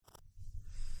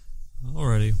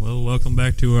Alrighty, well, welcome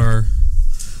back to our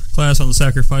class on the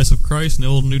sacrifice of Christ in the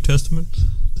Old and New Testament.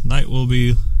 Tonight we'll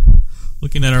be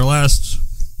looking at our last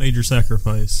major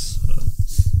sacrifice.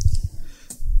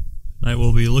 Tonight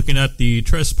we'll be looking at the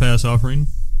trespass offering,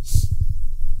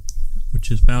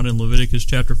 which is found in Leviticus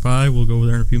chapter 5. We'll go over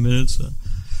there in a few minutes. I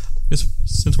guess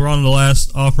since we're on the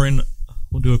last offering,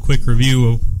 we'll do a quick review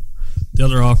of the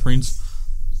other offerings.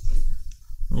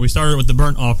 We started with the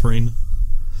burnt offering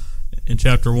in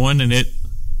chapter 1, and I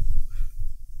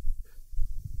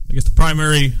guess the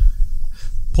primary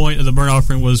point of the burnt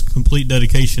offering was complete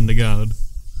dedication to God.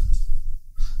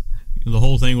 The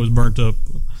whole thing was burnt up.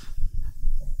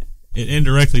 It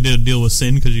indirectly did deal with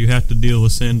sin, because you have to deal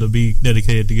with sin to be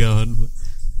dedicated to God.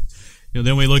 But,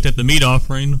 then we looked at the meat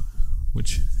offering,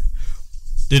 which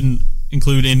didn't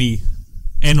include any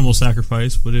animal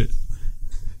sacrifice, but it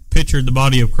pictured the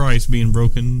body of Christ being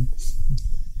broken.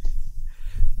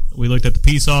 We looked at the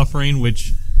peace offering,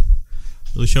 which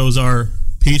really shows our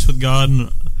peace with God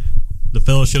and the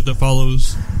fellowship that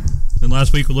follows. And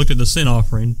last week we looked at the sin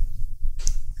offering.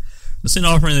 The sin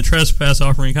offering and the trespass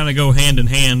offering kind of go hand in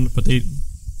hand, but they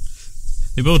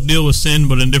both deal with sin,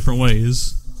 but in different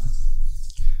ways.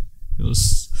 The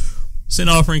sin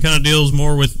offering kind of deals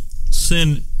more with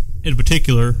sin in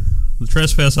particular. The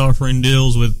trespass offering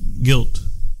deals with guilt.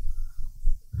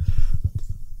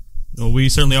 We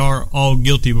certainly are all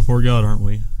guilty before God, aren't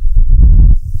we?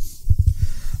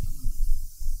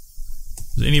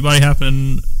 Does anybody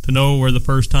happen to know where the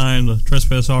first time the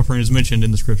trespass offering is mentioned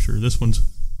in the Scripture? This one's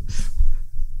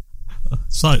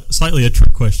slightly a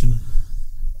trick question.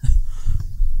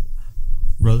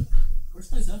 Brother?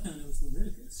 First place I found it was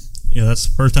Leviticus. Yeah, that's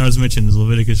the first time it's mentioned is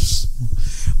Leviticus.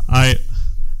 I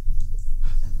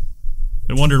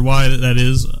wondered why that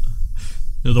is.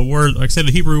 The word, like I said,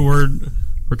 the Hebrew word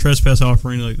for trespass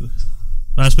offering, like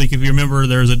last week, if you remember,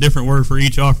 there's a different word for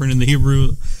each offering in the Hebrew.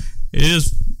 It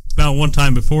is about one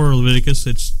time before Leviticus.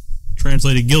 It's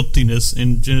translated guiltiness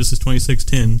in Genesis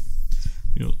 26:10.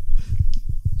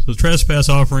 So the trespass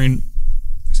offering,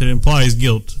 like I said, implies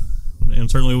guilt, and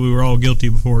certainly we were all guilty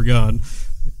before God,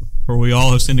 for we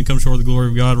all have sinned and come short of the glory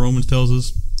of God. Romans tells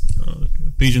us,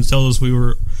 Ephesians tells us we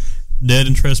were dead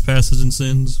in trespasses and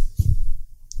sins.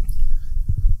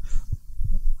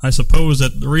 I suppose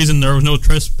that the reason there was no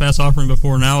trespass offering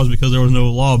before now is because there was no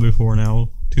law before now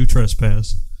to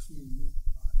trespass.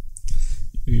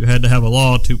 You had to have a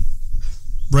law to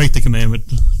break the commandment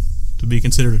to be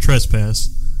considered a trespass.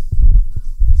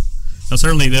 Now,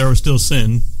 certainly there was still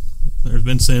sin. There's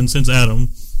been sin since Adam.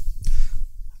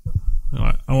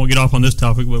 I won't get off on this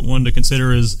topic, but one to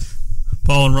consider is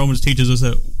Paul in Romans teaches us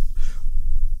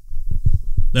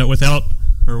that without,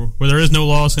 or where there is no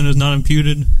law, sin is not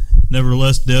imputed.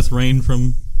 Nevertheless, death reigned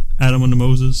from Adam unto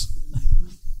Moses.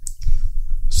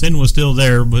 Sin was still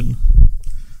there, but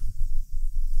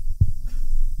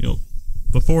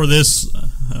before this,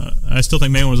 I still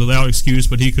think man was without excuse.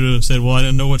 But he could have said, "Well, I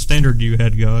didn't know what standard you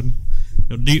had, God."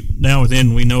 Deep down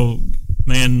within, we know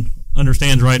man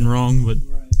understands right and wrong, but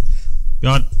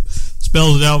God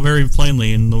spells it out very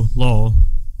plainly in the law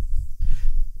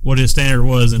what his standard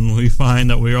was, and we find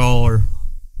that we all are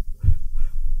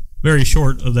very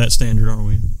short of that standard, aren't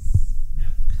we?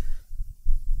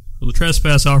 Well, the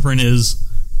trespass offering is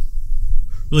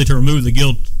really to remove the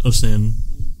guilt of sin.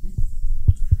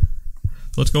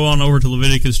 Let's go on over to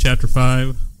Leviticus chapter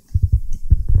 5.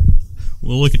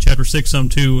 We'll look at chapter 6 some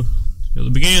too. The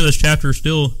beginning of this chapter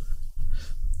still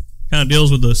kind of deals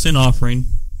with the sin offering.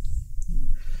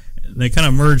 They kind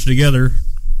of merge together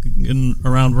in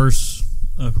around verse,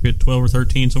 I forget, 12 or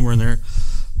 13, somewhere in there.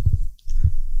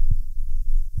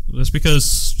 That's because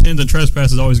sins and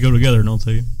trespasses always go together, don't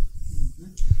they?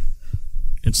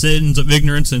 And sins of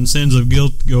ignorance and sins of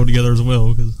guilt go together as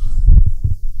well. Because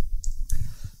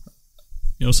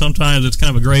sometimes it's kind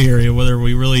of a gray area whether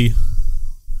we really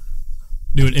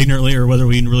do it ignorantly or whether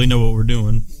we really know what we're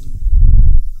doing.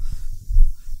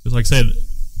 Because, like I said,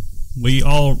 we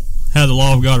all have the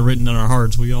law of God written in our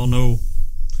hearts. We all know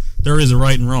there is a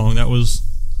right and wrong. That was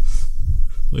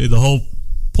really the whole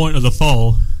point of the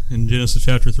fall in Genesis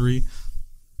chapter 3.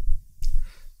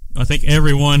 I think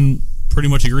everyone pretty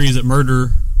much agrees that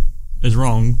murder is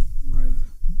wrong. Right.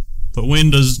 But when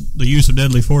does the use of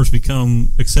deadly force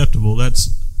become acceptable?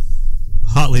 That's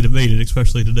hotly debated,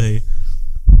 especially today.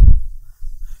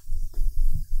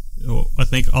 I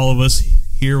think all of us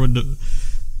here would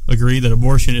agree that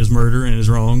abortion is murder and is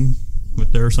wrong,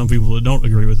 but there are some people that don't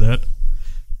agree with that.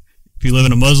 If you live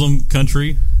in a Muslim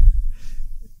country,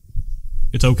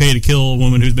 it's okay to kill a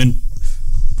woman who's been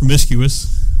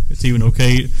promiscuous. It's even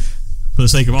okay, for the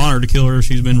sake of honor, to kill her if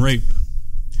she's been raped.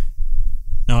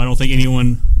 Now, I don't think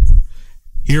anyone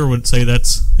here would say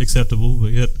that's acceptable,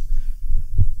 but yet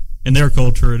in their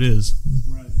culture it is.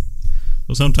 Right.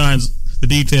 So sometimes the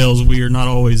details we can't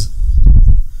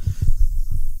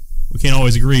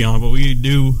always agree on, but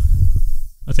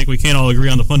I think we can all agree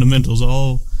on the fundamentals.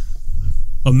 All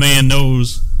a man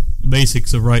knows the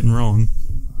basics of right and wrong.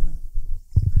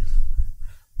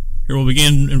 Here we'll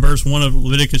begin in verse 1 of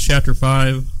Leviticus chapter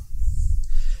 5. It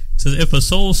says, "If a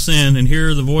soul sin and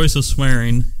hear the voice of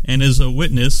swearing, and is a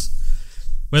witness,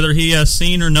 whether he has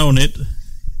seen or known it,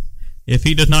 if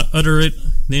he does not utter it,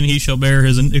 then he shall bear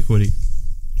his iniquity."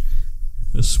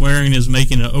 The swearing is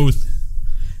making an oath,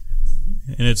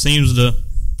 and it seems to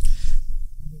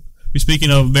be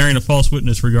speaking of bearing a false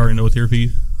witness regarding oath here. If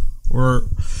he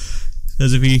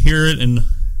hear it and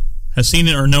has seen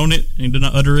it or known it, and he did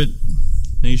not utter it,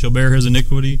 then he shall bear his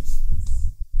iniquity.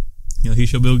 He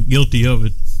shall be guilty of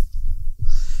it.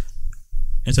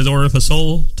 It says, "Or if a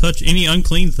soul touch any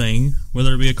unclean thing,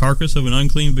 whether it be a carcass of an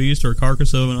unclean beast, or a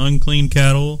carcass of an unclean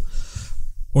cattle,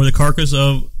 or the carcass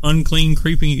of unclean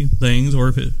creeping things,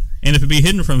 if it be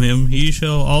hidden from him, he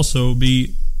shall also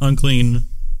be unclean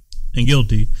and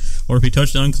guilty. Or if he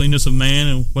touch the uncleanness of man,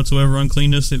 and whatsoever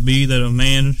uncleanness it be that a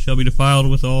man shall be defiled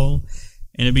withal,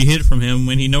 and it be hid from him,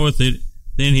 when he knoweth it,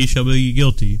 then he shall be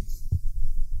guilty."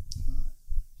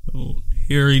 So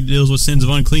here he deals with sins of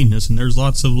uncleanness, and there's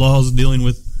lots of laws dealing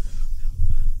with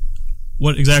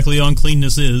what exactly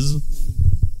uncleanness is.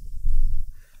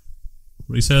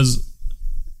 But he says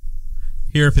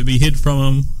here, if it be hid from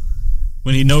him,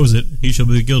 when he knows it, he shall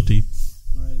be guilty.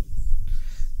 Right.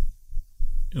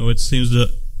 It seems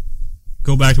to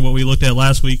go back to what we looked at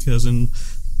last week, as in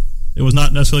it was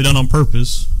not necessarily done on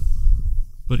purpose,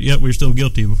 but yet we're still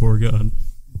guilty before God.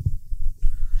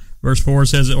 Verse 4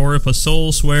 says, "Or if a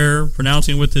soul swear,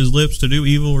 pronouncing with his lips to do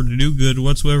evil or to do good,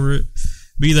 whatsoever it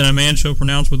be that a man shall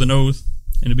pronounce with an oath,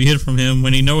 and it be hid from him,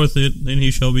 when he knoweth it, then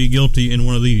he shall be guilty in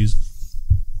one of these."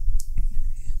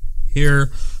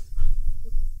 Here,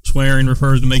 swearing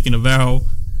refers to making a vow,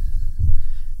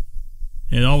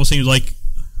 and it almost seems like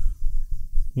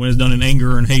when it's done in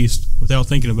anger or in haste, without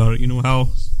thinking about it. You know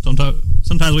how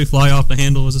sometimes we fly off the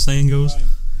handle, as the saying goes? Right.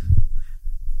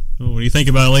 When you think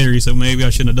about it later, you say, maybe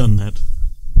I shouldn't have done that.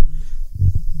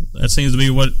 That seems to be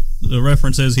what the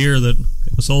reference is here, that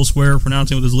if a soul swear,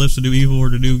 pronouncing with his lips to do evil or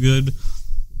to do good.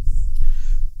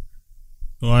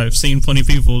 Well, I've seen plenty of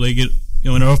people, they get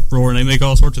in an uproar and they make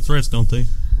all sorts of threats, don't they?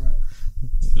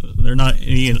 Right. They're not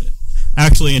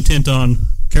actually intent on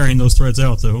carrying those threats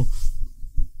out, though.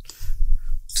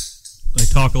 They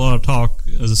talk a lot of talk,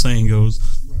 as the saying goes.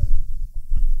 Right.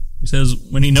 He says,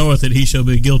 "When he knoweth it, he shall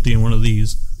be guilty in one of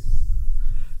these."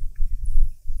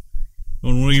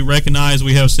 When we recognize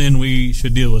we have sin, we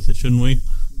should deal with it, shouldn't we?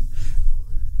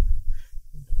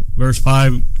 Verse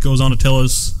 5 goes on to tell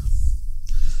us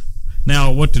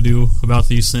now what to do about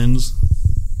these sins.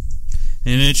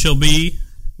 "And it shall be,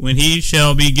 when he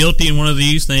shall be guilty in one of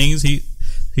these things, he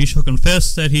shall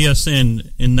confess that he has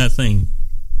sinned in that thing."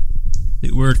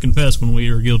 We're to confess when we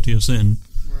are guilty of sin.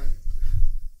 Right.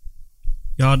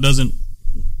 God doesn't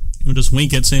just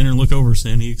wink at sin and look over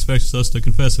sin. He expects us to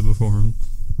confess it before him.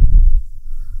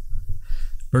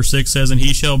 Verse 6 says, "And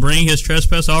he shall bring his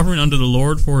trespass offering unto the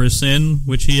Lord for his sin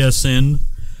which he has sinned,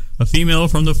 a female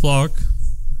from the flock,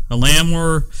 a lamb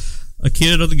or a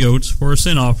kid of the goats for a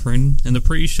sin offering, and the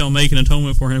priest shall make an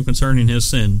atonement for him concerning his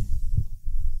sin."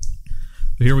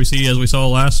 But here we see, as we saw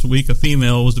last week, a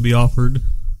female was to be offered.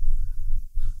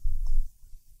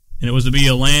 And it was to be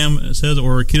a lamb, it says,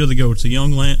 or a kid of the goats, a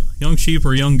young sheep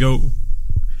or a young goat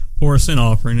for a sin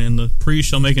offering, and the priest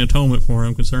shall make an atonement for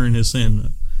him concerning his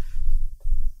sin.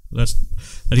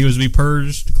 That he was to be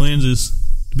purged, to cleanse,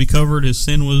 to be covered. His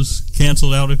sin was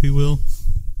canceled out, if you will,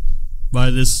 by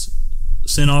this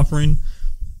sin offering.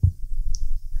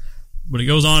 But it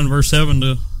goes on in verse 7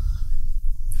 to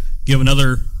give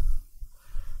another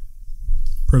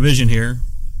provision here.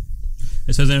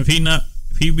 It says, "And if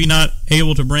he be not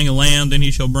able to bring a lamb, then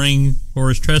he shall bring for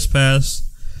his trespass,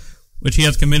 which he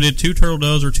hath committed, 2 turtle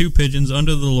doves or 2 pigeons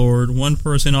unto the Lord, one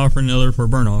for a sin offering, and the other for a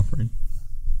burnt offering."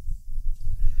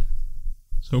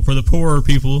 So for the poorer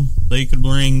people, they could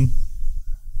bring, it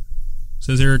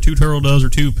says here, 2 turtle doves or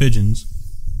 2 pigeons.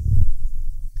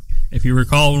 If you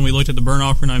recall, when we looked at the burnt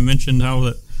offering, I mentioned how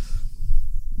that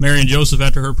Mary and Joseph,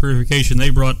 after her purification, they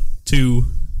brought 2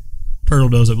 turtle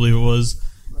doves, I believe it was,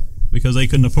 because they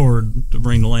couldn't afford to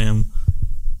bring the lamb.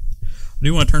 I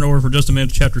do want to turn over for just a minute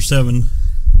to chapter 7.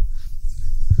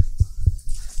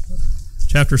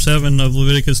 Chapter 7 of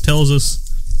Leviticus tells us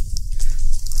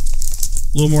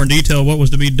a little more in detail what was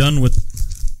to be done with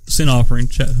sin offering.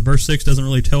 Verse 6 doesn't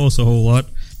really tell us a whole lot.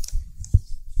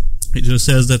 It just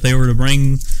says that they were to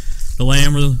bring the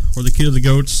lamb or the kid of the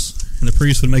goats, and the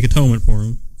priest would make atonement for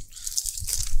him.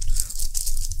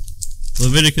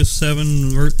 Leviticus 7,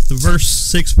 the verse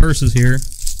 6 verses here,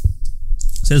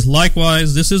 says,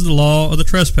 "Likewise, this is the law of the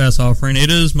trespass offering.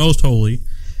 It is most holy.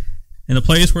 In the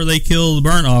place where they kill the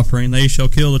burnt offering, they shall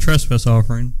kill the trespass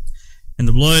offering, and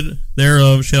the blood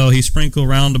thereof shall he sprinkle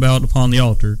round about upon the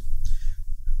altar."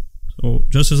 So,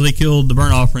 just as they killed the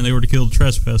burnt offering, they were to kill the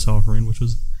trespass offering, which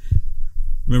was,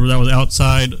 remember, that was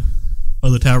outside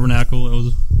of the tabernacle. It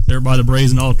was there by the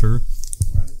brazen altar.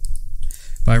 Right.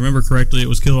 If I remember correctly, it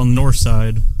was killed on the north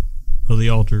side of the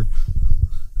altar.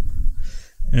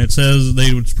 And it says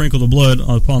they would sprinkle the blood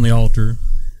upon the altar.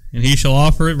 "And he shall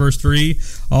offer it," verse 3,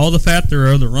 "all the fat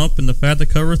thereof, the rump and the fat that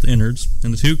covereth the innards,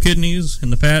 and the 2 kidneys,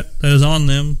 and the fat that is on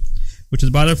them, which is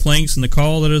by their flanks, and the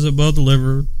caul that is above the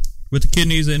liver, with the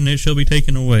kidneys, and it shall be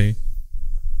taken away."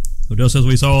 So just as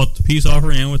we saw with the peace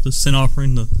offering and with the sin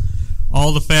offering,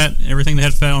 all the fat, everything that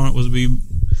had fat on it, was to be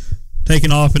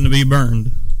taken off and to be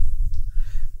burned.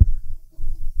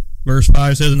 Verse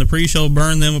 5 says, "And the priest shall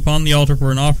burn them upon the altar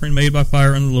for an offering made by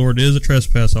fire unto the Lord. It is a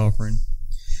trespass offering.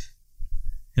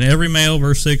 And every male,"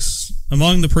 verse 6,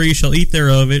 "among the priests shall eat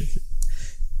thereof. It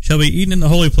shall be eaten in the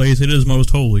holy place. It is most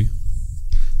holy."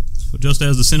 So just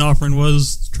as the sin offering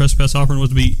was, the trespass offering was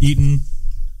to be eaten,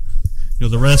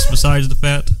 the rest besides the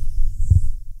fat.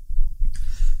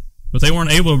 But they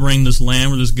weren't able to bring this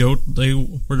lamb or this goat. They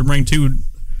were to bring two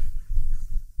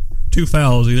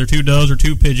fowls, either 2 doves or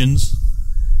 2 pigeons.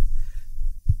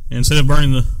 And instead of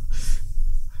burning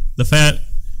the fat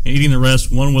and eating the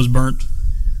rest, one was burnt,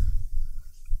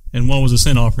 and one was a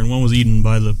sin offering. One was eaten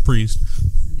by the priest.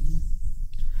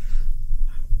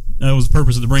 That was the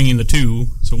purpose of bringing the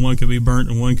 2, so one could be burnt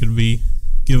and one could be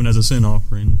given as a sin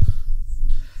offering.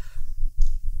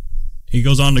 He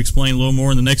goes on to explain a little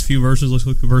more in the next few verses. Let's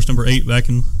look at verse number 8 back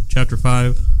in chapter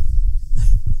 5.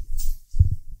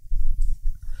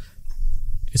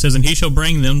 It says, "And he shall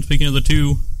bring them," speaking of the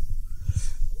two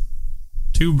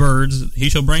birds, "he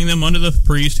shall bring them unto the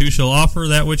priest, who shall offer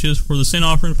that which is for the sin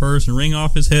offering first, and wring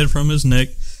off his head from his neck,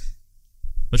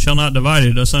 but shall not divide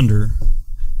it asunder."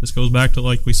 This goes back to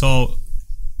like we saw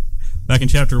back in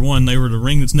chapter 1. They were to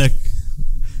wring its neck.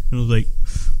 It was like,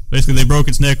 basically they broke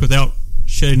its neck without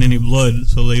shedding any blood,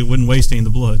 so they wouldn't waste any of the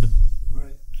blood.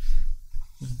 Right.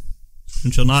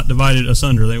 "And shall not divide it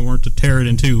asunder." They weren't to tear it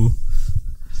in two.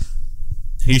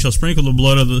 "He shall sprinkle the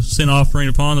blood of the sin offering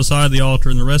upon the side of the altar,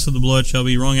 and the rest of the blood shall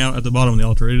be wrung out at the bottom of the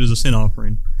altar. It is a sin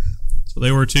offering." So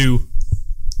they were to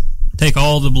take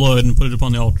all the blood and put it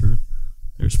upon the altar.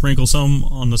 They would sprinkle some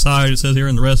on the side, it says here,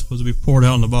 and the rest was to be poured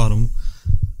out on the bottom.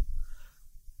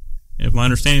 If my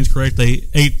understanding is correct, they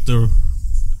ate the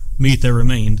meat that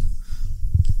remained.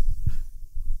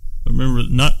 But remember,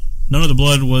 none of the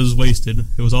blood was wasted.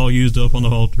 It was all used up on the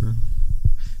altar.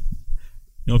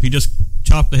 If you just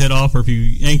chop the head off, or if you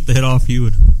yank the head off, you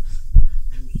would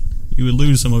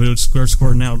lose some of it. It would start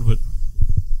squirting out, but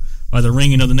by the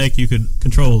wringing of the neck, you could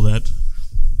control that.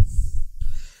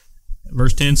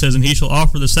 Verse 10 says, "And he shall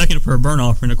offer the second for a burnt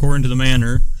offering according to the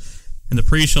manner, and the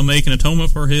priest shall make an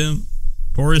atonement for him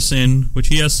for his sin, which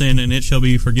he has sinned, and it shall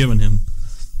be forgiven him."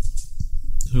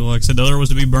 So like I said, the other was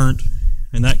to be burnt,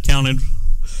 and that counted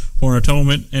for an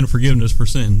atonement and forgiveness for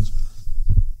sins,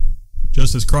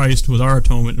 just as Christ was our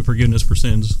atonement and forgiveness for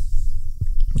sins.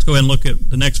 Let's go ahead and look at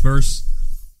the next verse.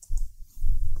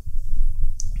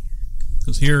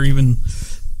 Because here, even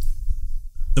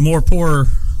the more poor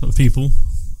of people,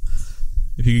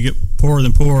 if you could get poorer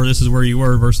than poor, this is where you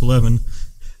were, verse 11.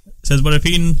 It says, "But if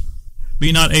he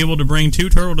be not able to bring 2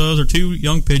 turtle doves or 2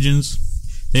 young pigeons,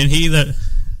 then he that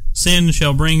sinned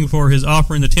shall bring for his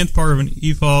offering the 10th part of an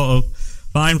ephah of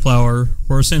fine flour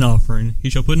for a sin offering. He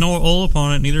shall put no oil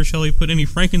upon it, neither shall he put any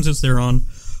frankincense thereon,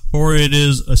 for it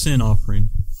is a sin offering."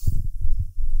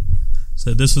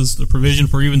 So this is the provision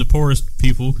for even the poorest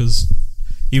people, because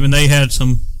even they had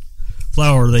some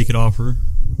flour they could offer.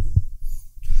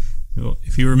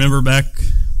 If you remember back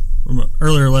from an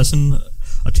earlier lesson,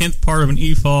 a 10th part of an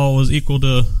ephah was equal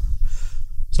to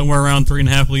somewhere around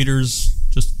 3.5 liters,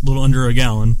 just a little under a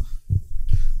gallon.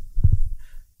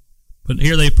 But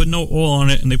here they put no oil on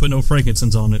it, and they put no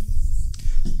frankincense on it.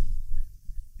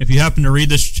 If you happen to read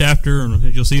this chapter,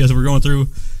 and you'll see as we're going through,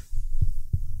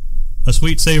 a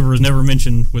sweet savor is never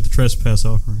mentioned with the trespass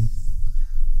offering.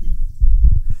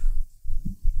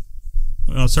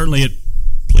 Well, certainly it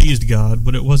pleased God,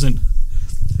 but it wasn't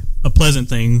a pleasant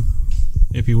thing,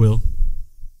 if you will.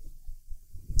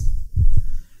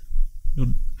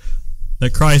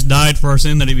 That Christ died for our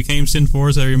sin, that he became sin for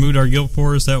us, that he removed our guilt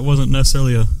for us, that wasn't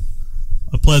necessarily a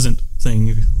pleasant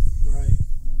thing. Right.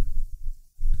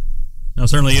 Now,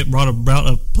 certainly it brought about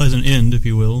a pleasant end, if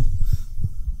you will.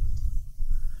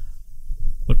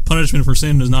 But punishment for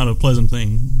sin is not a pleasant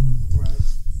thing. Right.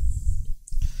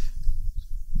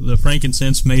 The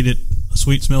frankincense made it a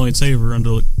sweet-smelling savor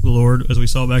unto the Lord, as we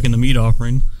saw back in the meat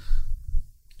offering.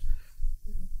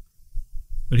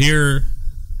 But here,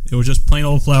 it was just plain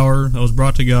old flour that was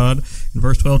brought to God. And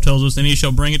verse 12 tells us, Then he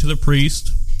shall bring it to the priest,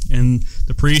 and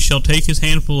the priest shall take his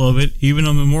handful of it, even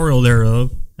a memorial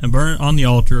thereof, and burn it on the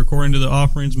altar, according to the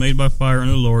offerings made by fire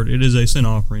unto the Lord. It is a sin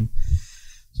offering.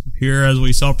 So here, as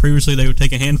we saw previously, they would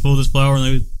take a handful of this flour and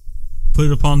they would put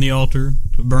it upon the altar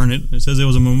to burn it. It says it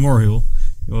was a memorial,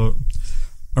 a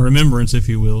remembrance, if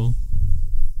you will.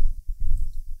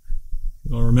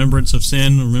 A remembrance of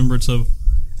sin, a remembrance of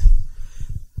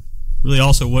really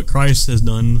also what Christ has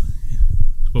done,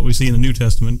 what we see in the New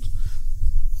Testament.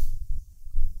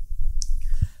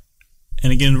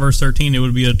 And again in verse 13, it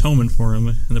would be an atonement for him.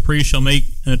 And the priest shall make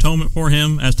an atonement for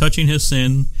him as touching his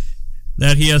sin,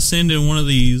 that he has sinned in one of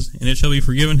these, and it shall be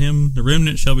forgiven him. The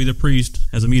remnant shall be the priest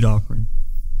as a meat offering.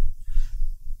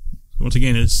 Once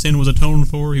again, his sin was atoned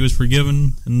for, he was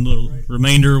forgiven, and the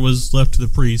remainder was left to the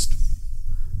priest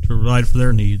to provide for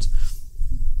their needs.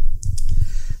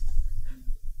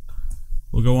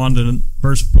 We'll go on to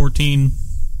verse 14.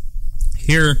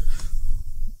 Here,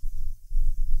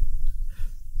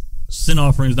 sin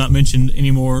offering is not mentioned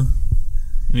anymore,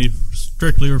 and it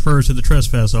strictly refers to the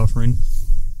trespass offering.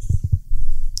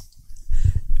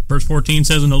 Verse 14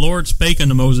 says, And the Lord spake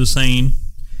unto Moses, saying,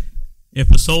 If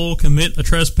a soul commit a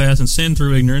trespass and sin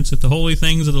through ignorance, if the holy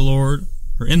things of the Lord,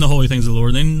 or in the holy things of the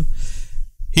Lord, then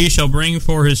he shall bring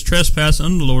for his trespass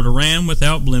unto the Lord a ram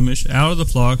without blemish out of the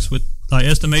flocks, with thy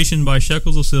estimation by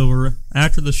shekels of silver,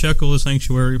 after the shekel of the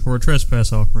sanctuary, for a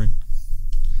trespass offering.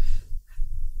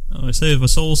 I say if a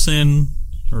soul sin,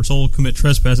 or a soul commit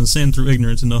trespass and sin through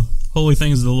ignorance in the holy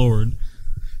things of the Lord,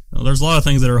 there's a lot of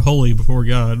things that are holy before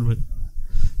God, but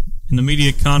in the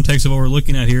immediate context of what we're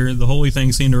looking at here, the holy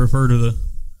things seem to refer to the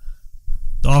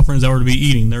offerings that were to be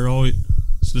eating. They're always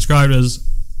described as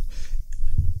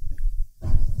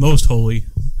most holy.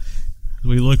 As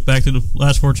we look back to the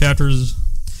last 4 chapters,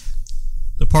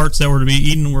 the parts that were to be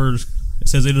eaten were, it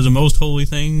says it is a most holy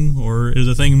thing, or it is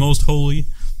a thing most holy.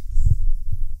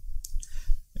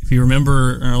 If you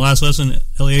remember in our last lesson,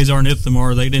 Eleazar and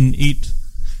Ithamar, they didn't eat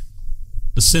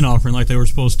the sin offering like they were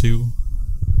supposed to.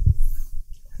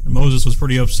 And Moses was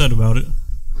pretty upset about it.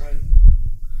 Right.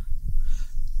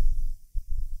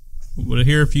 But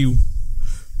here, if you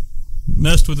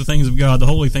messed with the things of God, the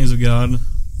holy things of God,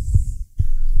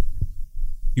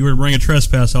 you were to bring a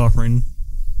trespass offering.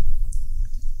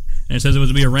 And it says it was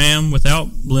to be a ram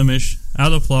without blemish,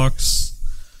 out of the flocks.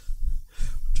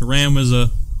 A ram was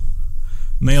a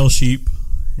male sheep.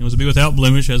 It was to be without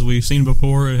blemish, as we've seen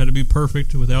before. It had to be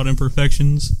perfect, without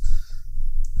imperfections.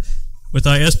 With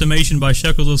thy estimation by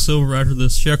shekels of silver after the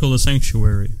shekel of the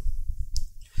sanctuary.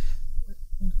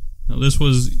 Now this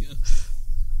was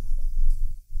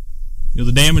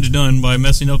the damage done by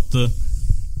messing up the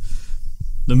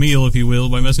meal, if you will,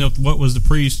 by messing up what was the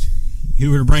priest.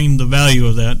 You were to bring the value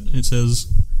of that, it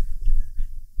says,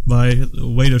 by the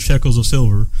weight of shekels of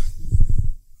silver,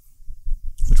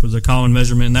 which was a common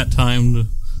measurement in that time.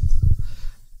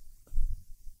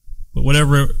 But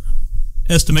whatever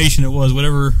estimation it was,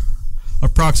 whatever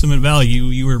approximate value,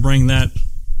 you were to bring that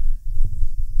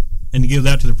and to give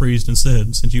that to the priest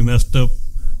instead, since you messed up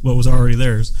what was already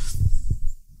theirs.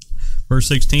 Verse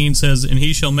 16 says, And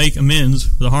he shall make amends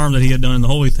for the harm that he had done in the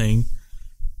holy thing,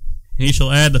 and he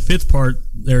shall add the 5th part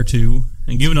thereto,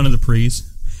 and give it unto the priest.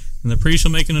 And the priest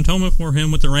shall make an atonement for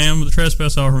him with the ram of the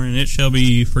trespass offering, and it shall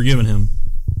be forgiven him.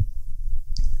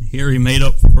 Here he made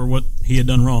up for what he had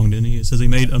done wrong, didn't he? It says he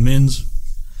made amends,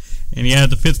 and he added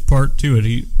the 5th part to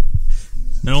it.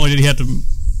 Not only did he have to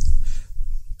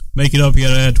make it up, he had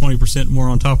to add 20% more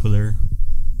on top of there.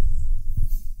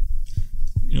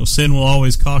 Sin will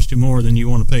always cost you more than you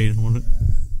want to pay, won't it?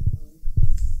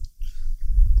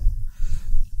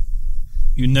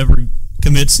 You never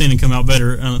commit sin and come out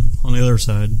better on the other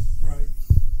side. Right.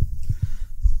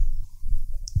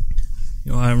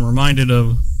 I'm reminded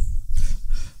of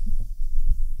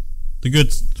the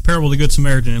parable of the Good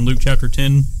Samaritan in Luke chapter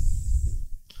 10.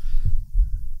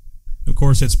 Of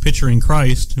course, it's picturing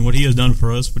Christ and what he has done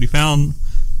for us. But he found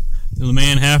the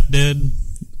man half dead.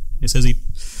 It says he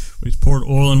poured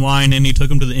oil and wine in. He took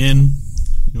him to the inn,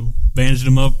 bandaged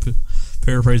him up,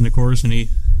 paraphrasing of course, and I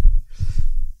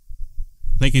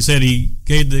think he said he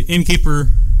gave the innkeeper,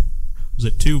 was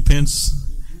it 2 pence,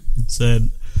 and said,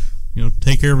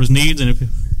 take care of his needs, and if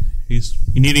you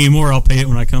need any more, I'll pay it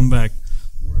when I come back.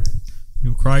 Right.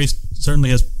 Christ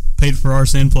certainly has paid for our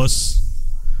sin plus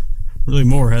really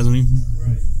more, hasn't he?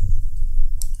 Right.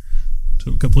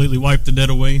 To completely wipe the debt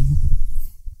away.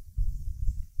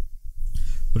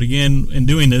 But again, in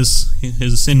doing this,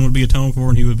 his sin would be atoned for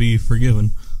and he would be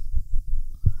forgiven.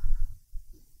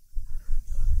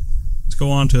 Let's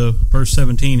go on to verse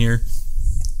 17 here,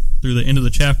 through the end of the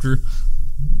chapter.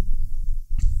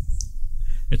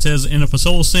 It says, "And if a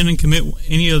soul sin and commit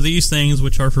any of these things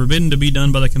which are forbidden to be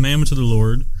done by the commandments of the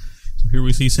Lord," so here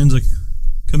we see sins of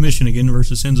commission again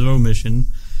versus sins of omission,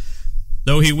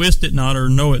 "though he wist it not or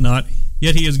know it not,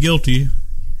 yet he is guilty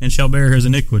and shall bear his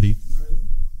iniquity."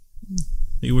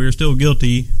 Right. We are still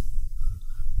guilty,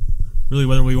 really,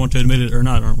 whether we want to admit it or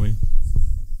not, aren't we?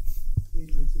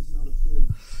 Ignorance is not a plea.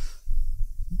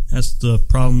 That's the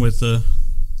problem with the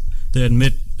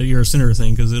admit that you're a sinner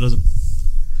thing, because it doesn't.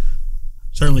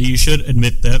 Certainly you should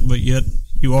admit that, but yet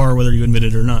you are whether you admit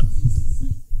it or not.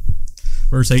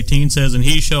 Verse 18 says, "And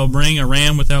he shall bring a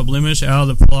ram without blemish out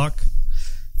of the flock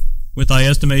with thy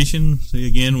estimation." See,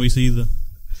 again, we see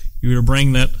you to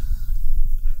bring that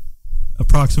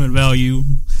approximate value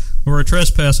for a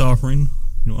trespass offering,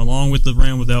 along with the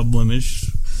ram without blemish,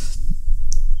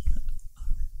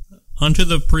 unto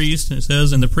the priest. And it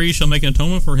says, "And the priest shall make an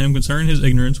atonement for him concerning his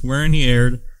ignorance, wherein he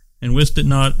erred, and wist it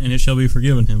not, and it shall be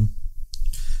forgiven him."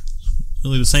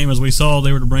 Really the same as we saw,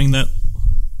 they were to bring that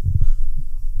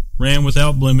ram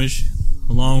without blemish,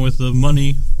 along with the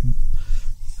money,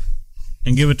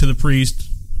 and give it to the priest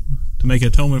to make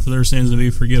atonement for their sins and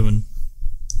be forgiven.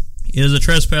 It is a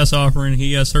trespass offering.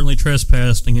 He has certainly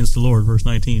trespassed against the Lord, verse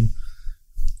 19.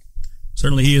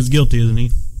 Certainly he is guilty, isn't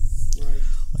he? Right.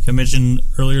 Like I mentioned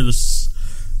earlier, this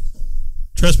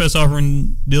trespass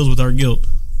offering deals with our guilt.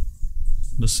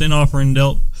 The sin offering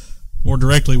dealt more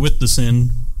directly with the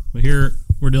sin, but here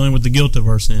we're dealing with the guilt of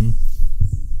our sin.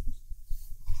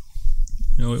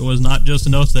 It was not just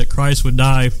enough that Christ would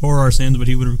die for our sins, but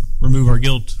he would remove our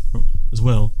guilt as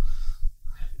well.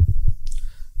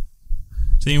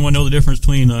 Does anyone know the difference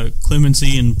between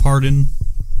clemency and pardon?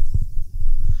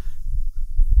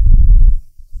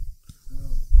 Well,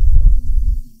 one of them,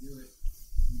 you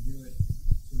do it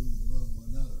through the love of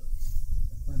another.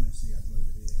 The clemency, I believe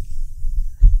it is.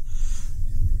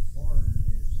 And the pardon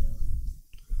is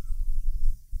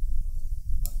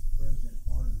like the president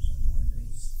pardons someone, but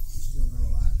he's still got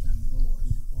a lifetime to go, or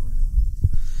he's pardoned.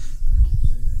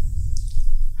 Say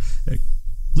that.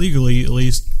 Legally, at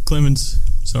least, clemency.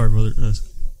 Sorry, brother.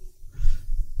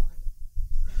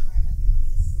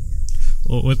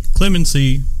 Well, with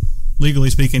clemency, legally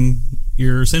speaking,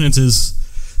 your sentence is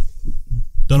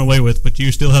done away with, but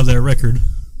you still have that record.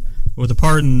 With a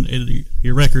pardon,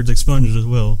 your record's expunged as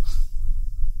well.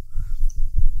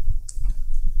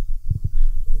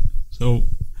 So,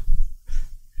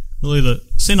 really, the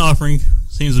sin offering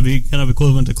seems to be kind of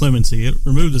equivalent to clemency. It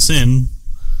removed the sin.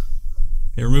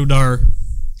 It removed our,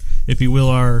 if you will,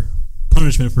 our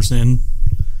punishment for sin.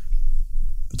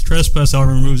 But the trespass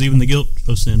offering removes even the guilt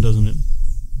of sin, doesn't it?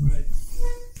 Right.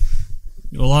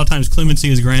 A lot of times clemency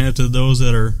is granted to those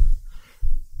that are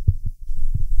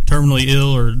terminally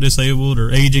ill or disabled or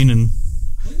aging, and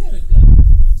We had a governor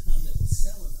one time that was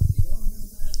selling them. Do y'all remember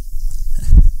that?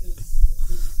 It was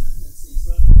clemencies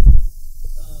right before,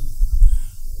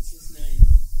 what was his name?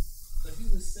 But he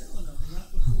was selling them right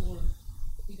before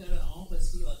he got out of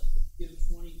office. He gave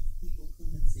 20 people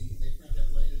clemency, and they found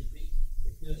out later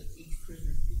that each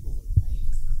prisoner's people were paying.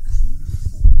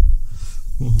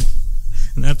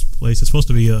 in that place it's supposed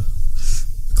to be a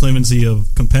clemency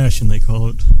of compassion, they call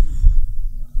it.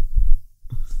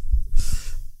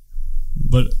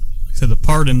 But like I said, the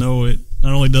pardon, though, it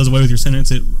not only does away with your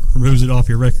sentence, it removes it off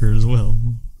your record as well.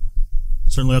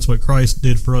 Certainly that's what Christ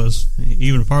did for us.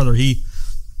 Even farther, he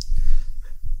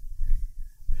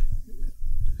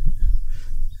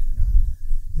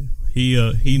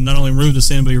not only removed the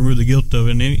sin, but he removed the guilt of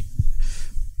it. And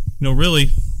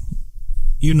really,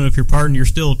 even if you're pardoned, you're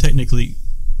still technically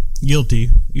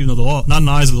guilty, even though the law, not in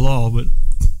the eyes of the law, but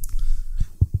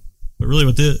really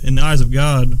in the eyes of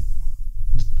God,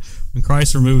 when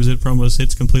Christ removes it from us,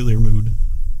 it's completely removed.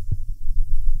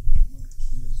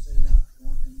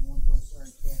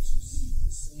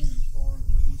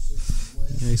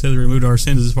 Yeah, he says he removed our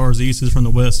sins as far as the east is from the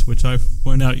west, which I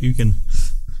point out you can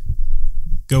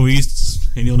go east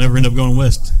and you'll never end up going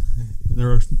west.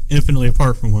 They're infinitely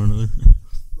apart from one another.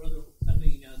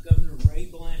 Governor Ray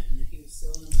Blanton, he was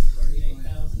selling them for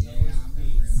 $38,000 a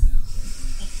piece.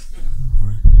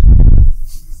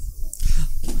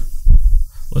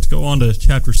 Let's go on to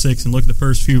chapter 6 and look at the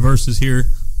first few verses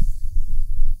here.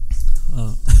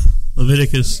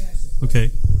 Leviticus. Okay.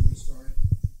 Before we start,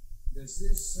 does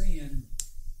this sin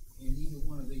in either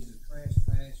one of these, the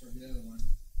trespass or the other one,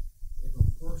 if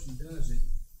person does it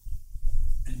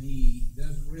and he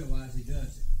doesn't realize he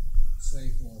does it, say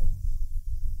for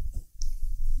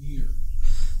years,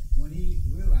 when he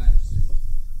realizes it,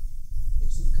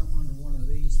 is he come under one of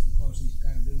these because he's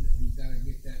got to do that? He's got to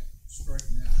get that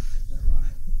straightened out. Is that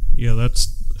right? Yeah,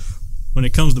 that's when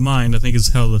it comes to mind. I think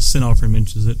is how the sin offering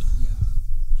mentions it. Yeah.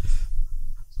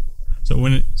 So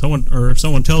when someone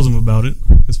tells him about it,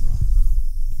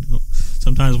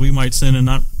 sometimes we might sin and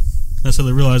not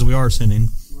necessarily realize we are sinning.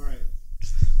 Right.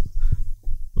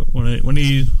 But when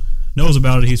he knows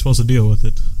about it, he's supposed to deal with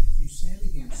it. If you sin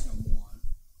against someone,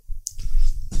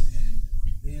 and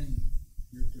then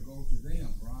you're to go to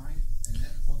them, right? And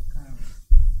that's what kind of,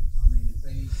 I mean, if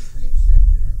they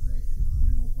accept it or if they,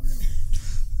 whatever,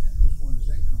 which one does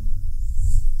that come under?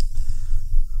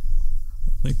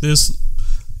 I think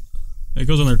it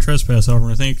goes on their trespass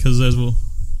offering, I think, because as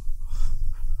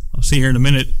I'll see here in a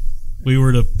minute, we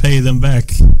were to pay them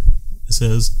back, it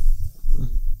says.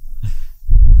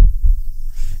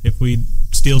 If we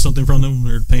steal something from them,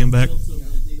 we're to pay them back.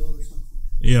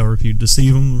 Yeah, or if you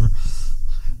deceive them.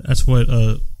 That's what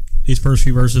these first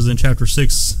few verses in chapter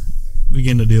 6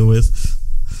 begin to deal with.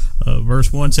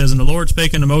 Verse 1 says, And the Lord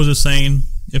spake unto Moses, saying,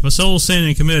 If a soul sin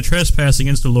and commit a trespass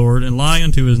against the Lord, and lie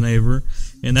unto his neighbor,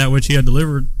 in that which he had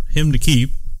delivered him to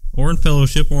keep, or in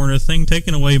fellowship, or in a thing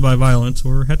taken away by violence,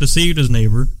 or hath deceived his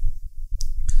neighbor,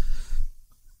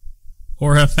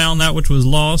 or have found that which was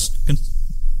lost,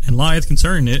 and lieth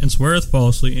concerning it, and sweareth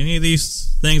falsely, any of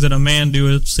these things that a man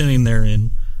doeth sinning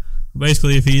therein.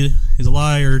 Basically, if he is a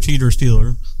liar, cheater, or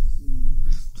stealer,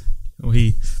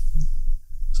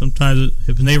 sometimes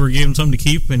if his neighbor gave him something to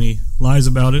keep and he lies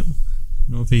about it,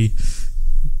 if he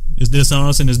is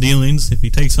dishonest in his dealings, if he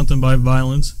takes something by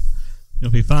violence,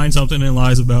 if he finds something and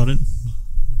lies about it,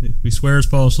 if he swears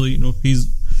falsely, if he's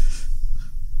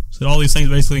so all these things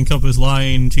basically encompass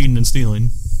lying, cheating, and stealing.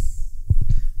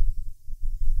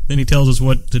 Then he tells us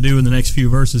what to do in the next few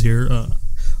verses here.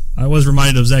 I was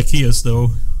reminded of Zacchaeus,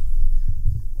 though.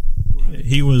 Right.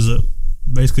 He was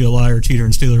basically a liar, cheater,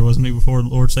 and stealer, wasn't he, before the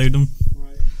Lord saved him?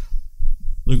 Right.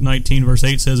 Luke 19, verse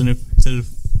 8 says,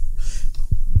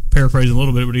 paraphrasing a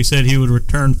little bit, but he said he would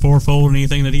return fourfold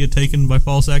anything that he had taken by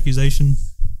false accusation.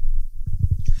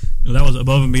 That was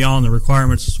above and beyond the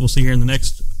requirements we'll see here in the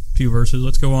next few verses.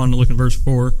 Let's go on and look at verse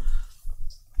 4.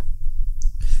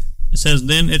 It says,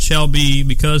 Then it shall be,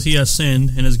 because he has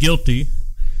sinned and is guilty,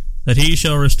 that he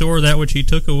shall restore that which he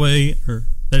took away, or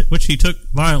that which he took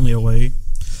violently away,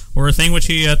 or a thing which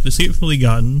he hath deceitfully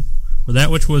gotten, or that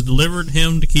which was delivered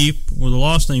him to keep, or the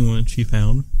lost thing which he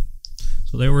found.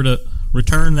 So they were to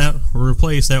return that or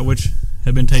replace that which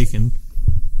had been taken.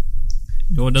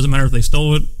 It doesn't matter if they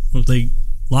stole it, or if they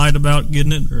lied about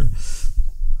getting it,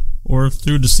 or if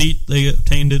through deceit they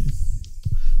obtained it.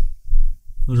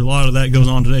 There's a lot of that goes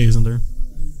on today, isn't there?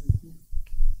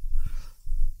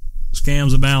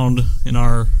 Scams abound in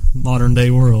our modern day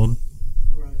world.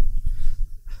 Right.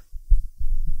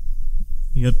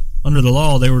 Yet under the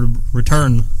law, they were to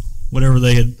return whatever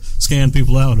they had scammed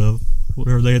people out of,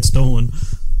 whatever they had stolen.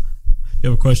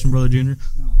 You have a question, Brother Junior?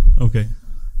 No. Okay.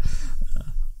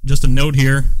 Just a note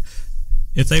here.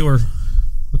 If they were,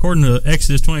 according to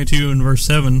Exodus 22 and verse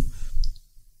 7,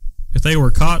 if they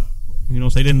were caught,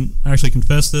 if they didn't actually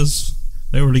confess this,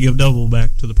 they were to give double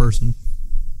back to the person.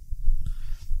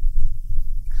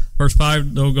 Verse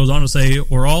 5, though, goes on to say,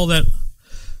 or all that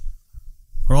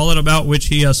about which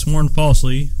he has sworn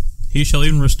falsely, he shall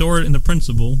even restore it in the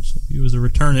principal. So he was to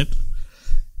return it.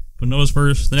 But notice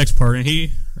the next part,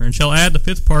 and shall add the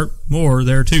fifth part more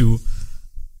thereto,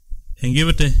 and give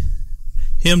it to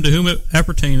him to whom it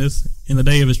appertaineth in the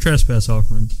day of his trespass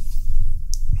offering.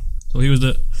 So he was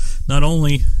to not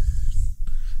only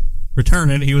return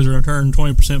it, he was to return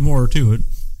 20% more to it.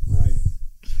 Right.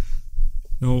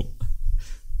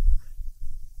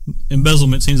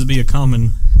 Embezzlement seems to be a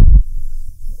common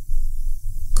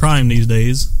crime these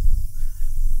days.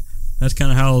 That's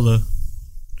kind of how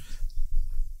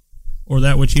or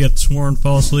that which he hath sworn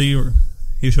falsely, or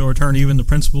he shall return even the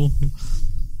principal.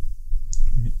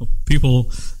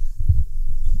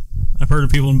 I've heard of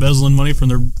people embezzling money from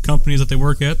their companies that they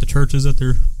work at, the churches that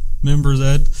they're members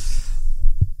at.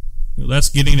 That's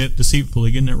getting it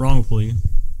deceitfully, getting it wrongfully.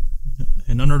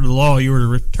 And under the law, you were to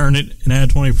return it and add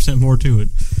 20% more to it.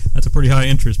 That's a pretty high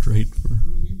interest rate.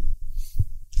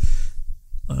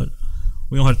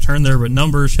 We don't have to turn there, but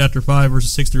Numbers chapter 5,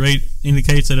 verses 6 through 8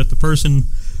 indicates that if the person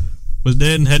was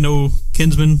dead and had no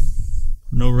kinsmen,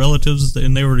 no relatives,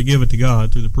 then they were to give it to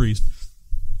God through the priest.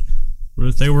 But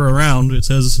if they were around, it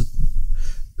says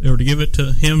they were to give it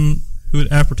to him who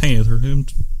it appertaineth, or him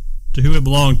to who it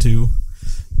belonged to,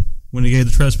 when he gave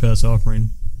the trespass offering.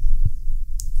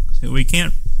 So we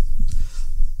can't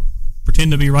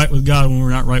pretend to be right with God when we're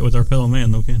not right with our fellow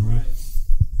man, though, can we? Right.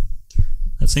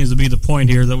 That seems to be the point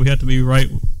here, that we have to be right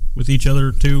with each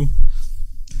other too.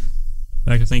 In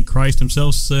fact, I think Christ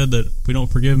himself said that if we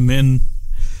don't forgive men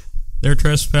their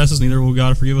trespasses, neither will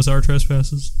God forgive us our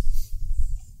trespasses.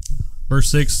 Verse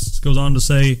 6 goes on to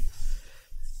say,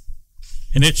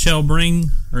 and he shall bring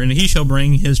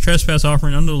his trespass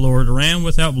offering unto the Lord, a ram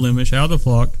without blemish, out of the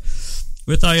flock,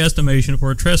 with thy estimation,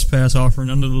 for a trespass offering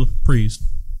unto the priest.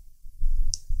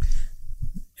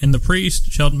 And the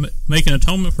priest shall make an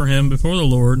atonement for him before the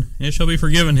Lord, and it shall be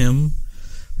forgiven him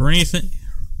for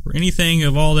anything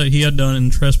of all that he had done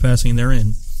in trespassing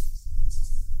therein.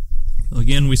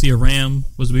 Again, we see a ram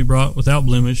was to be brought without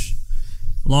blemish,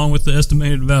 along with the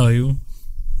estimated value.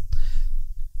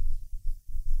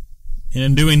 And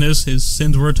in doing this, his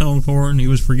sins were atoned for, and he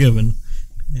was forgiven.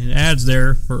 And it adds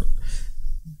there,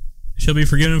 shall be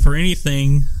forgiven for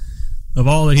anything of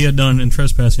all that he had done in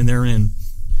trespassing therein.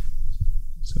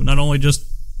 So not only just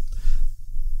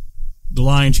the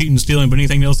lying, cheating, stealing, but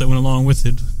anything else that went along with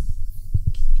it.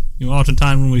 You know,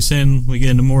 oftentimes when we sin, we get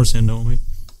into more sin, don't we?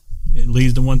 It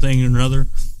leads to one thing or another.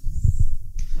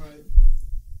 Right.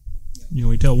 You know,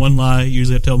 we tell one lie,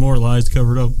 usually I tell more lies to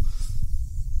cover it up.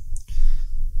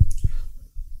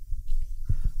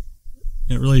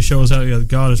 It really shows how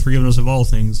God has forgiven us of all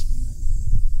things.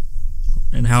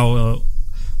 And how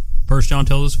 1 John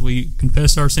tells us, we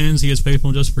confess our sins, he is faithful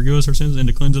and just to forgive us our sins and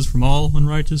to cleanse us from all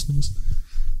unrighteousness.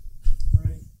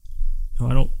 Right.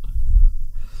 No,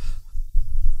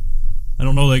 I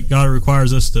don't know that God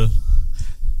requires us to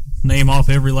name off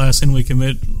every last sin we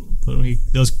commit, but he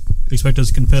does expect us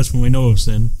to confess when we know of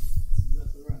sin.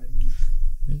 Exactly right.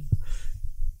 You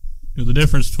know, the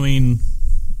difference between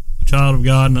a child of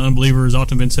God and an unbeliever has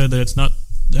often been said that it's not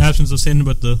the absence of sin,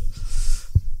 but the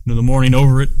mourning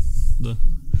over it.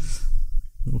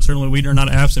 Certainly we are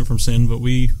not absent from sin, but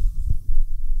we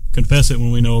confess it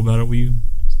when we know about it. We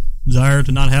desire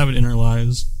to not have it in our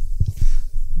lives.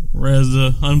 Whereas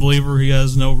the unbeliever, he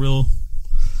has no real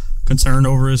concern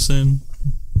over his sin.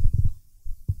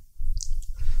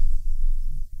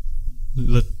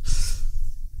 That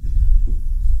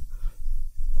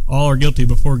all are guilty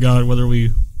before God, whether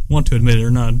we want to admit it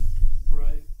or not.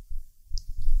 Right.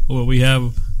 Well, we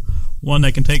have one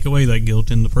that can take away that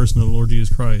guilt in the person of the Lord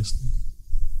Jesus Christ.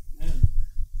 Amen.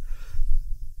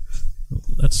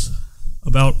 That's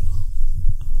about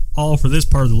all for this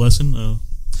part of the lesson.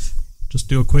 Just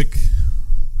do a quick.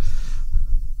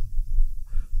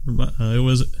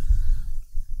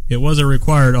 It was a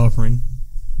required offering.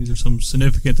 These are some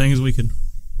significant things we could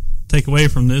take away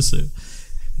from this. It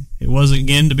was,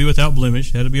 again, to be without blemish.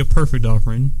 It had to be a perfect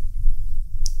offering.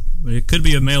 But it could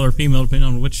be a male or female, depending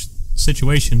on which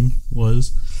situation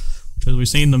was. Because we've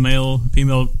seen the male and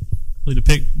female really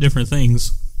depict different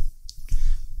things.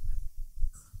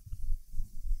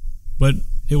 But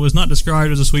it was not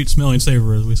described as a sweet-smelling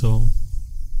savor, as we saw.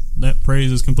 That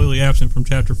phrase is completely absent from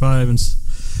chapter 5 and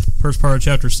first part of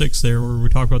chapter 6 there, where we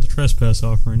talk about the trespass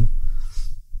offering.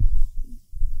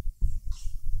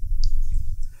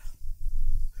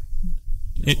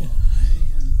 When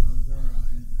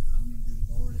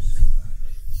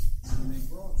they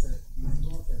brought the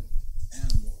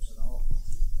animals and all,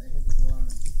 they had to go out and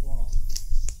flock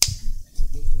and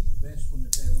get the best one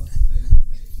that they loved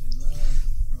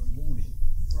or wanted.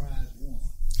 Prize one.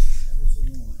 That was the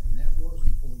one, and that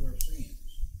wasn't for their sins.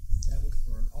 That was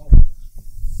for an offering.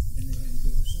 Then they had to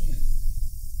do an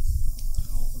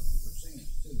offering for their sins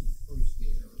too. The priest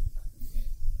did. Am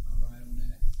I right on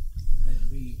that? There had to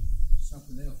be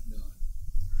something else done.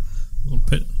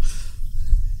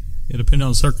 It depends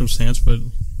on the circumstance, but it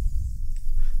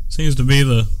seems to be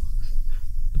the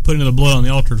putting of the blood on the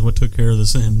altar is what took care of the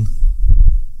sin.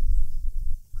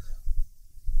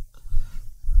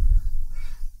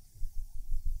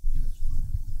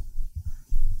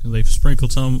 And they've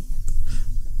sprinkled some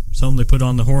they put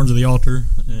on the horns of the altar,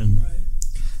 and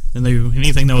then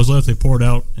anything that was left they poured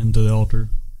out into the altar.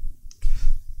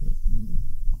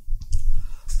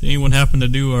 Did anyone happen to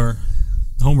do our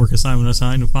homework assignment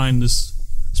assigned to find this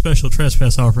special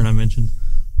trespass offering I mentioned?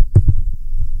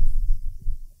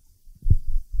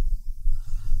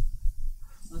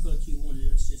 I thought you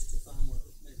wanted us just to find what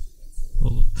was mentioned.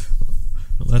 Well,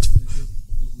 that's Is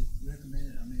it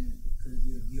recommended? I mean, could it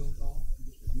be a guilt offering?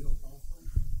 Just a guilt offering?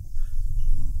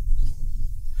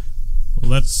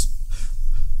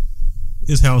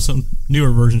 is how some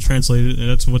newer versions translate it, and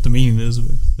that's what the meaning is.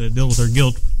 They deal with their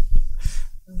guilt.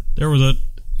 There was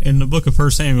in the book of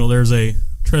 1 Samuel, there's a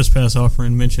trespass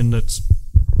offering mentioned that's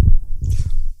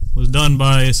was done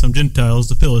by some Gentiles,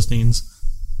 the Philistines.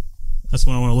 That's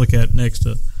what I want to look at next.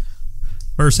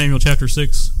 1 Samuel chapter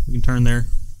 6. We can turn there.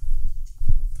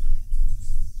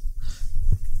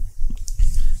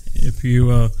 If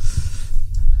you,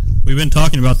 we've been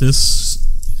talking about this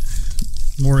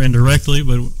more indirectly,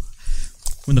 but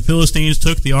when the Philistines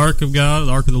took the Ark of God,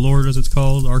 the Ark of the Lord as it's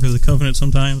called, the Ark of the Covenant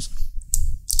sometimes,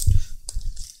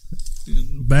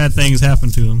 bad things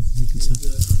happened to them. You could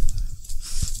say.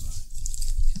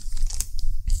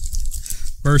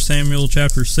 1 Samuel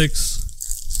chapter 6.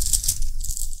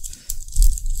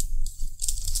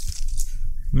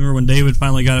 Remember when David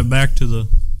finally got it back to the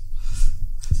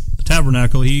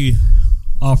tabernacle, he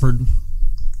offered,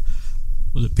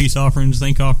 was it peace offerings,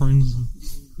 thank offerings?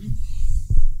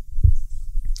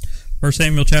 1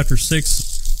 Samuel chapter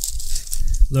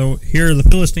 6, though here the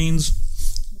Philistines,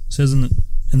 it says in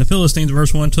the Philistines,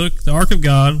 verse 1, took the ark of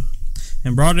God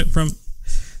and brought it from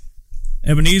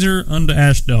Ebenezer unto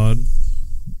Ashdod.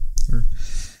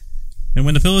 And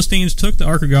when the Philistines took the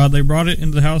ark of God, they brought it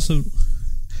into the house of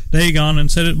Dagon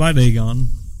and set it by Dagon.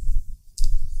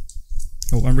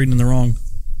 Oh, I'm reading the wrong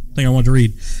thing I want to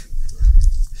read.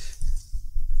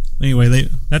 Anyway,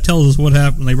 that tells us what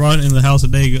happened. They brought it into the house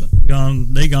of Dagon.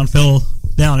 Dagon fell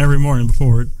down every morning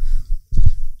before it.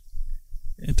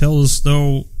 It tells us,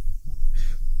 though,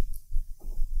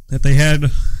 that they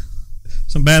had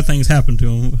some bad things happen to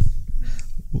them.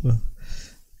 It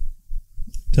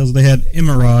tells us they had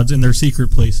emerods in their secret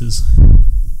places,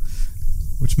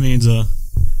 which means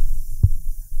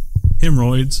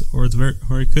hemorrhoids, or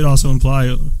it could also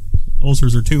imply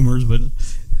ulcers or tumors, but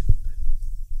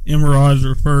emerods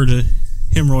refer to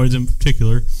hemorrhoids in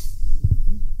particular.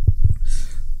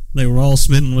 They were all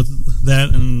smitten with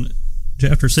that, and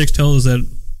chapter 6 tells us that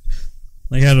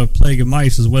they had a plague of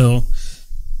mice as well.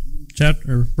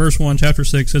 Verse 1, chapter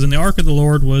 6 says, And the ark of the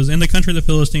Lord was in the country of the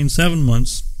Philistines 7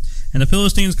 months, and the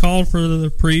Philistines called for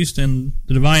the priest and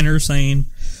the diviners, saying,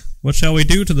 What shall we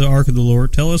do to the ark of the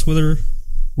Lord? Tell us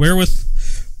wherewith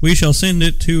we shall send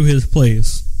it to his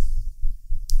place.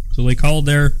 So they called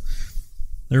their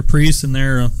priests and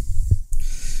their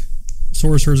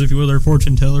sorcerers, if you will, their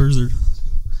fortune tellers.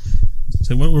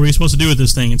 Said, what were we supposed to do with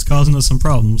this thing? It's causing us some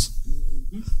problems.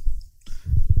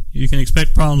 You can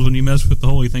expect problems when you mess with the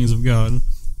holy things of God,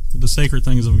 the sacred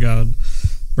things of God.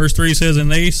 Verse 3 says,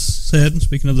 And they said,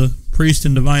 speaking of the priests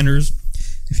and diviners,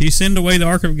 If ye send away the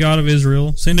ark of God of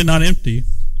Israel, send it not empty,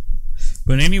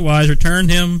 but in any wise return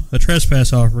him a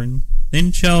trespass offering.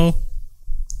 Then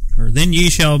ye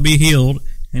shall be healed,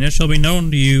 and it shall be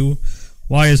known to you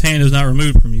why his hand is not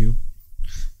removed from you.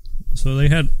 So they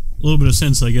had a little bit of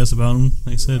sense, I guess, about him.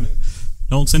 They said,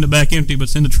 Don't send it back empty, but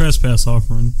send a trespass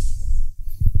offering.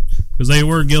 Because they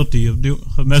were guilty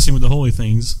of messing with the holy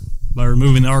things by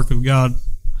removing the ark of God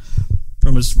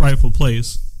from its rightful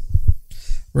place.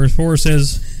 Verse 4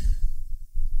 says,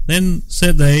 Then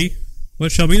said they,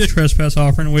 What shall be the trespass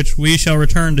offering which we shall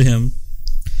return to him?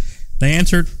 They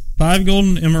answered, 5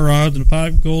 golden emerods and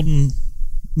 5 golden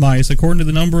mice, according to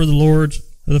the number of the lords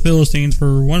of the Philistines,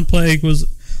 for 1 plague was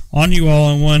on you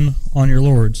all and 1 on your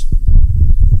lords.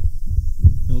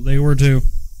 So they were to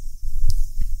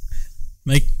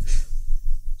make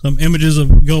some images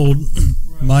of gold,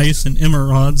 mice and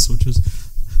emerods, which is to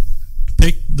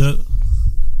depict the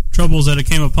troubles that it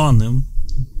came upon them.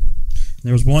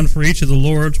 There was 1 for each of the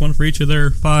lords, 1 for each of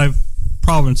their 5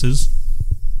 provinces.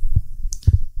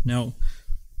 Now,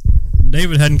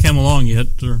 David hadn't come along yet,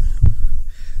 or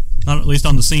not at least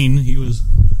on the scene.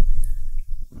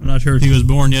 I'm not sure if he was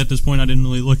born yet at this point. I didn't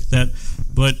really look at that.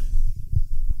 But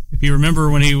if you remember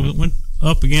when he went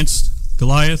up against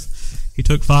Goliath, he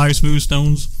took 5 smooth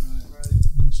stones.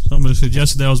 Somebody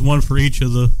suggested that was 1 for each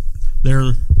of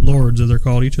their lords, as they're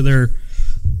called, each of their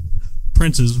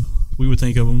princes, we would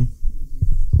think of them.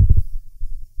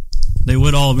 They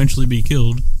would all eventually be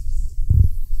killed.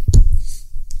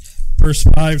 Verse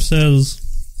 5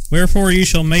 says, Wherefore ye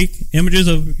shall make images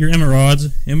of your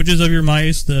emerods, images of your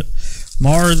mice that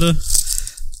mar the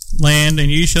land, and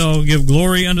ye shall give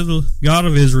glory unto the God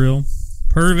of Israel.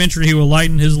 Peradventure he will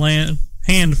lighten his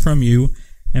hand from you,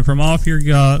 and from off your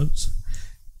gods,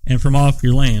 and from off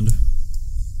your land.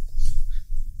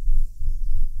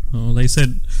 Oh, they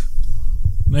said,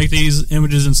 make these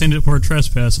images and send it for a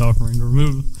trespass offering to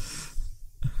remove.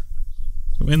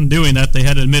 So in doing that, they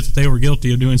had to admit that they were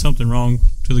guilty of doing something wrong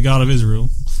to the God of Israel.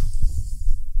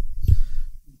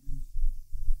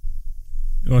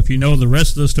 Well, if you know the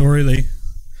rest of the story,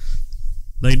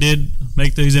 they did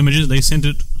make these images. They sent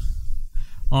it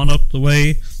on up the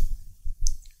way.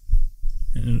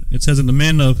 And it says, in the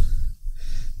men of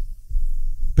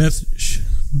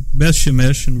Beth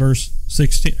Shemesh in verse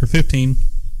 16 or 15.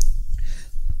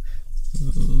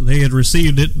 They had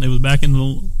received it. They was back in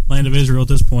the land of Israel at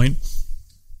this point.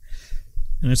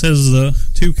 And it says the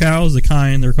two cows, the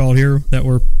kine they're called here, that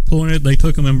were pulling it, they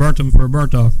took them and burnt them for a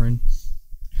burnt offering.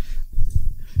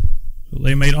 So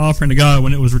they made offering to God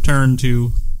when it was returned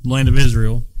to the land of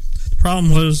Israel. The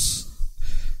problem was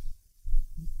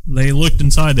they looked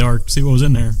inside the ark to see what was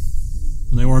in there.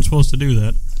 And they weren't supposed to do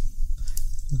that.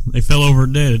 They fell over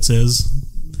dead, it says.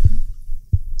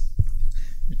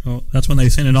 That's when they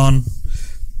sent it on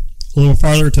a little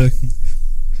farther to,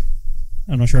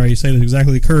 I'm not sure how you say this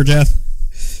exactly, Kirjath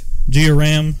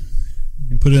Jearim,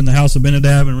 and put it in the house of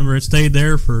Benadab. And remember, it stayed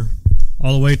there for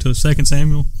all the way to 2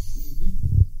 Samuel.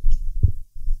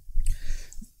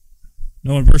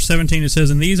 No, in verse 17 it says,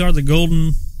 "And these are the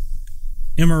golden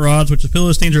emerods which the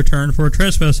Philistines returned for a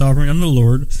trespass offering unto the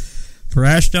Lord. For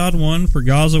Ashdod 1, for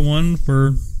Gaza 1,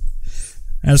 for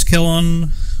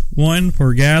Askelon 1,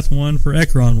 for Gath 1, for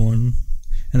Ekron 1.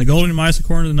 And the golden mice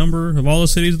according to the number of all the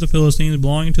cities of the Philistines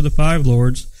belonging to the 5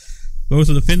 lords, both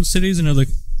of the fenced cities and of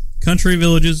the country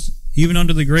villages, even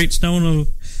unto the great stone of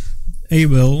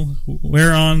Abel,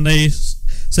 whereon they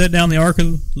set down the ark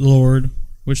of the Lord,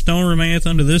 which stone remaineth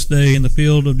unto this day in the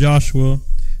field of Joshua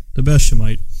the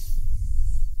Bethshemite."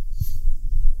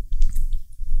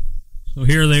 So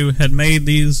here they had made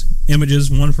these images,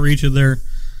 one for each of their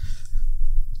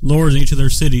lords in each of their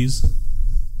cities.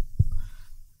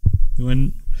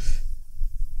 When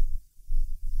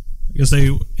I guess they,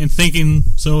 in thinking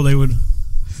so, they would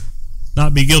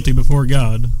not be guilty before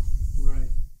God. Right.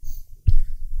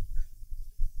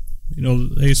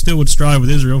 They still would strive with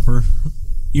Israel for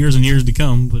years and years to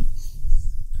come, but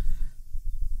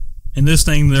in this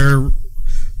thing, their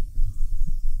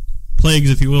plagues,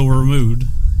 if you will, were removed.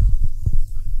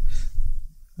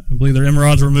 I believe their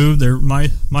emerods were removed. Their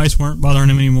mice weren't bothering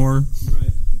them anymore.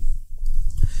 Right.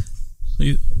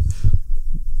 So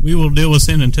we will deal with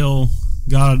sin until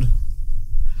God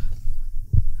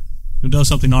does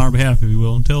something on our behalf, if you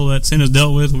will. Until that sin is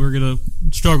dealt with, we're going to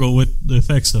struggle with the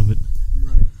effects of it.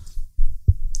 Right.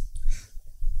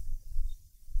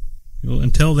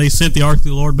 Until they sent the ark of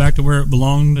the Lord back to where it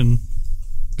belonged and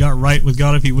got right with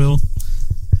God, if you will,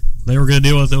 they were going to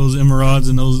deal with those emerods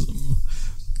and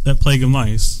that plague of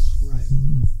mice. Right.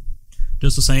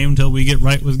 Just the same, until we get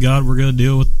right with God, we're going to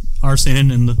deal with our sin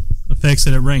and the effects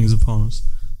that it brings upon us.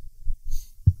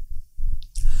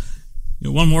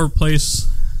 One more place,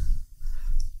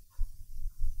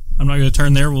 I'm not going to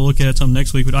turn there, we'll look at it some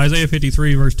next week, but Isaiah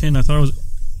 53 verse 10, I thought it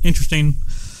was interesting.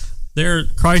 There,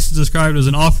 Christ is described as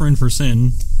an offering for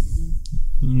sin.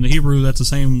 In the Hebrew, that's the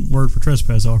same word for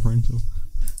trespass offering. So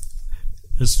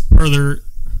this further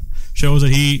shows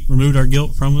that He removed our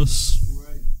guilt from us.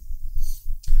 Right.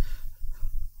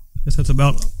 I guess that's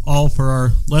about all for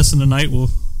our lesson tonight. We'll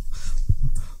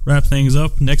wrap things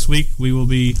up. Next week, we will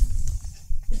be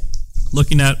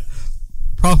looking at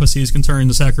prophecies concerning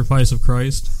the sacrifice of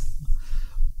Christ.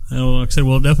 And like I said,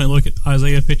 we'll definitely look at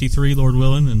Isaiah 53, Lord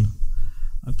willing, and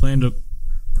I plan to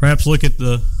perhaps look at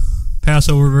the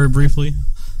Passover very briefly.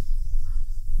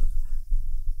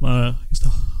 The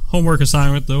homework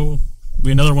assignment, though, will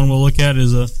be another one we'll look at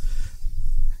is if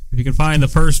you can find the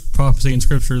first prophecy in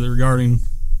Scripture regarding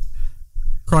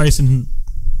Christ and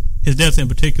His death in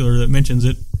particular that mentions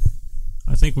it.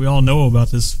 I think we all know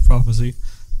about this prophecy.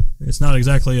 It's not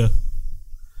exactly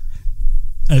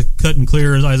as cut and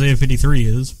clear as Isaiah 53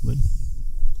 is,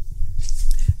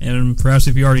 and perhaps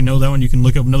if you already know that one, you can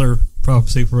look up another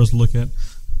prophecy for us to look at.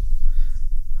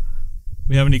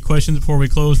 We have any questions before we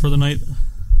close for the night,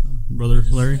 Brother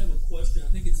Larry? I have a question.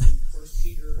 I think it's in 1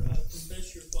 Peter.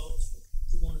 Confess your faults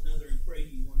to one another and pray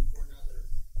you one for another.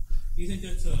 Do you think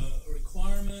that's a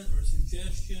requirement or a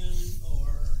suggestion, or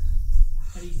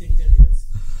how do you think that is?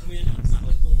 I mean, it's not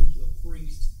like going to a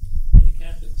priest in the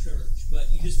Catholic Church,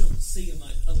 but you just don't see a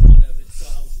lot of it, so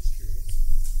I was just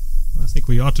curious. I think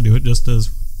we ought to do it just as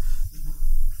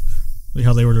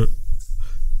how they were to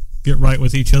get right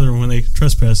with each other when they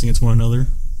trespass against one another.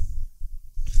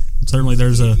 And certainly You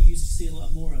used to see a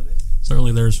lot more of it.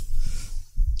 Certainly there's,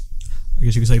 I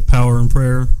guess you could say, power in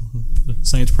prayer. The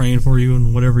saints praying for you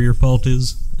and whatever your fault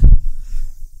is.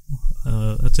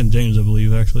 That's in James, I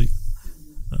believe, actually.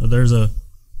 There's James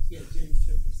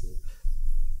chapter 6.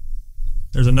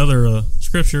 There's another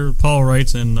scripture Paul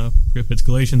writes in, if it's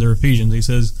Galatians or Ephesians, he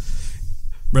says,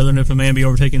 "Brethren, if a man be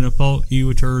overtaken in a fault, you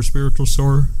which are spiritual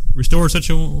restore such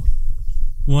a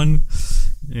one."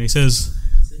 And he says,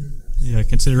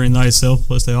 considering thyself,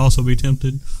 lest they also be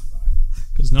tempted.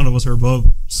 Because none of us are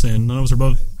above sin. None of us are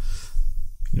above,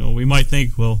 we might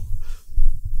think, well,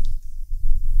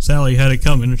 Sally had it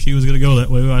coming. She was going to go that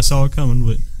way. I saw it coming,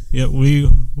 but yet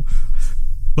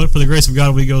but for the grace of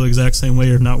God, we go the exact same way,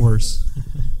 if not worse.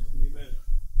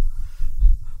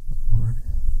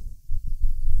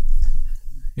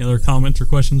 Any other comments or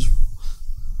questions?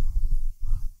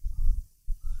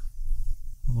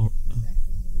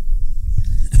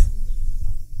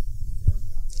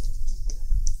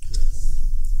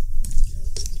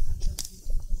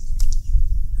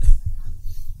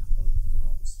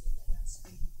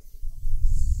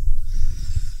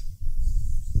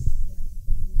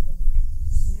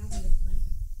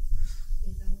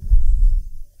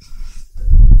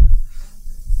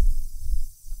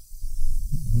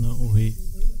 No, we.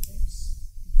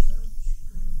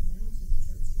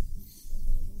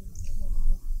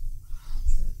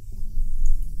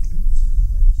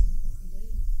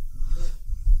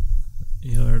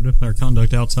 Yeah, our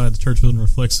conduct outside the church building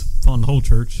reflects upon the whole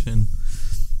church, and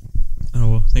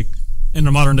I think in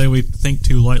the modern day we think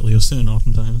too lightly of sin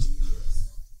oftentimes.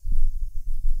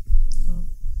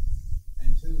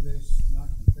 And to this, not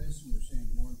confessing your sin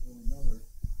one to another,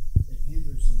 it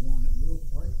hinders the one that will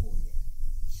pray for you,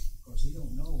 because he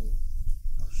don't know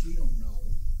or she don't know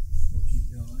what you've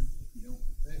done if you don't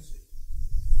confess it.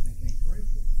 They can't pray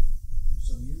for you,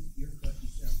 so you're cutting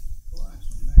yourself twice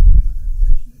on that. You're not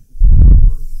confessing it, which is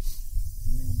first,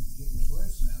 and then getting a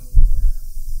blessing out of the prayer.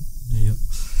 Yep.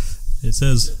 It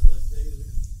says,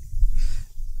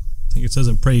 I think it says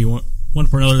in pray you want one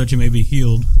for another that you may be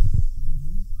healed.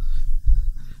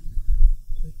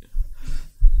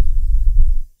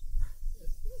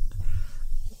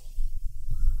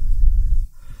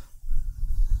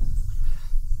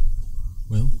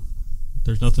 Well, if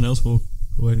there's nothing else, we'll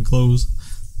go ahead and close.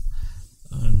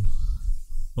 And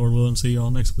Lord willing, see you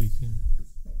all next week.